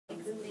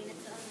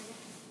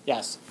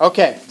Yes.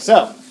 Okay,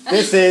 so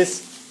this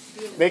is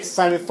Mixxx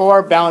assignment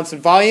 4, balance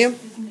and volume.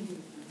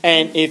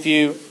 And if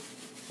you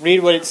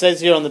read what it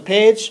says here on the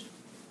page,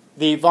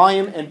 the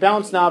volume and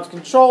balance knobs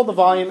control the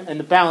volume and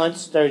the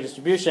balance, stereo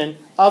distribution,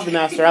 of the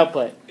master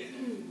output.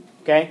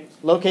 Okay?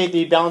 Locate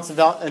the balance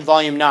and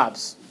volume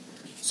knobs.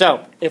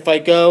 So, if I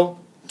go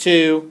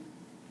to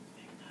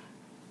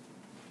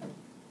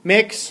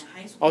Mixxx,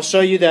 I'll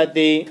show you that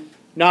the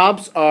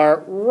knobs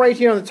are right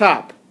here on the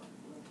top.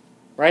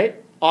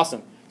 Right?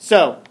 Awesome.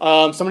 So,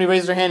 somebody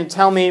raise their hand and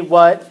tell me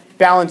what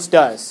balance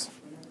does.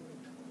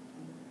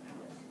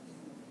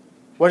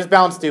 What does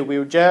balance do? We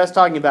were just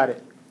talking about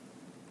it.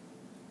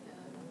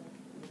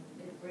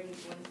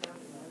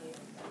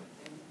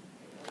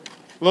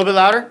 A little bit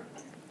louder?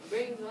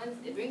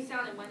 It brings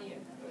sound in one ear.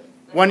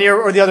 One ear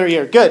or the other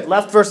ear. Good.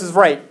 Left versus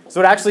right.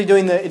 So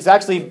it's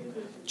actually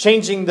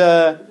changing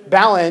the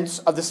balance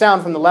of the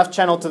sound from the left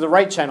channel to the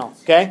right channel.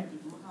 Okay?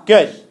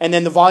 Good. And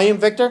then the volume,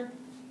 Victor?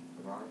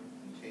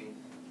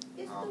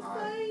 How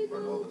high or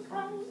low the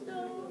sound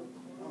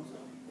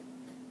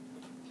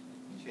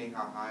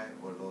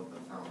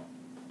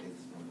is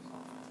from the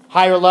song.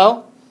 High or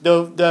low?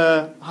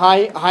 The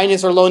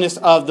highness or lowness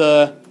of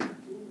the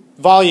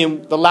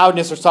volume, the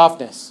loudness or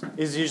softness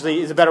is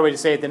a better way to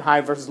say it than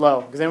high versus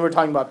low, because then we're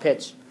talking about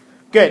pitch.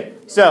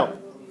 Good. So,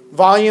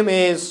 volume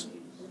is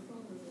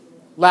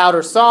loud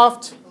or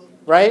soft,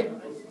 right?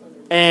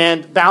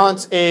 And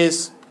balance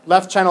is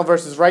left channel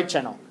versus right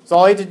channel. So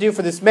all I have to do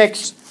for this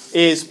mix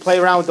is play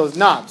around with those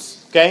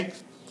knobs, okay?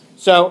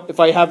 So,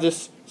 if I have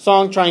this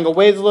song Triangle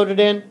Waves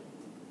loaded in,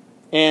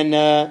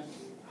 and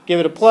give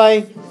it a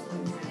play,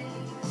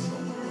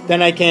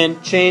 then I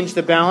can change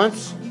the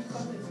balance.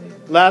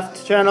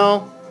 Left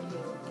channel,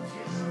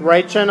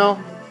 right channel,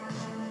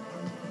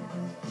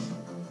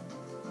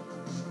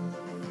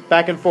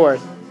 back and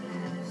forth.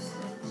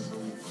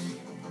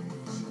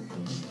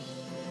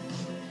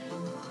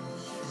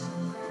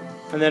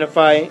 And then if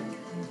I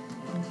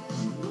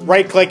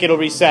right click, it'll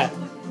reset.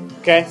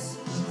 Okay?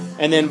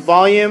 And then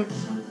volume,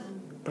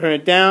 turn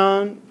it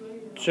down,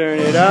 turn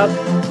it up,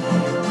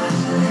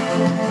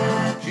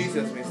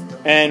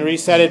 and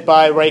reset it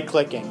by right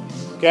clicking.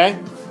 Okay?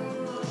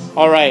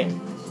 Alright.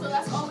 So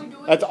that's all we do?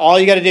 That's all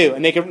you got to do,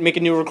 and make a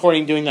new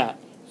recording doing that.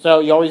 So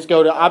you always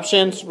go to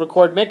Options,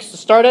 Record Mix to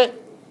start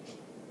it.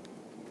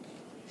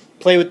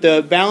 Play with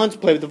the balance,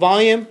 play with the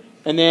volume,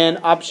 and then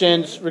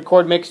Options,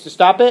 Record Mix to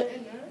stop it.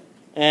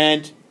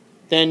 And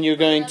then you're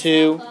going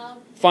to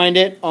find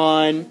it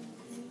on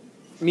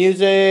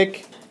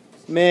Music,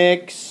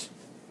 Mixxx,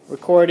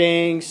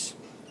 Recordings,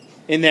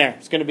 in there.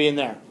 It's going to be in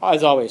there,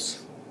 as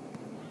always.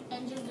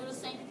 And just do the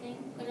same thing,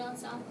 put it on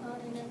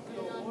SoundCloud and then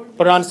put it on...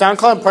 Put it on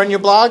SoundCloud, put it on your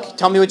blog,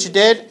 tell me what you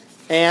did,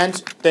 and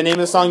the name of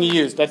the song you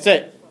used. That's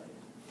it.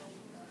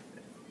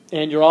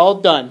 And you're all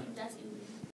done.